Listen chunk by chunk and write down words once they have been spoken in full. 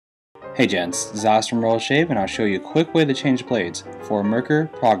Hey gents, this is Alex from RoyalShave, and I'll show you a quick way to change blades for a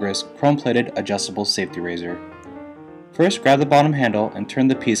Merkur Progress chrome-plated adjustable safety razor. First, grab the bottom handle and turn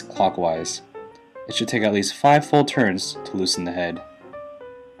the piece clockwise. It should take at least 5 full turns to loosen the head.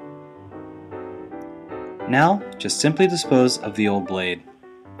 Now, just simply dispose of the old blade.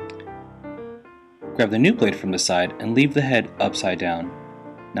 Grab the new blade from the side and leave the head upside down.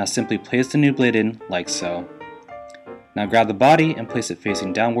 Now simply place the new blade in like so. Now grab the body and place it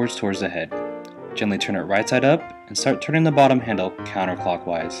facing downwards towards the head. Gently turn it right side up and start turning the bottom handle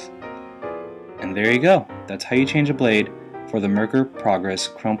counterclockwise. And there you go. That's how you change a blade for the Merkur Progress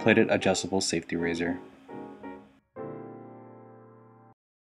chrome-plated adjustable safety razor.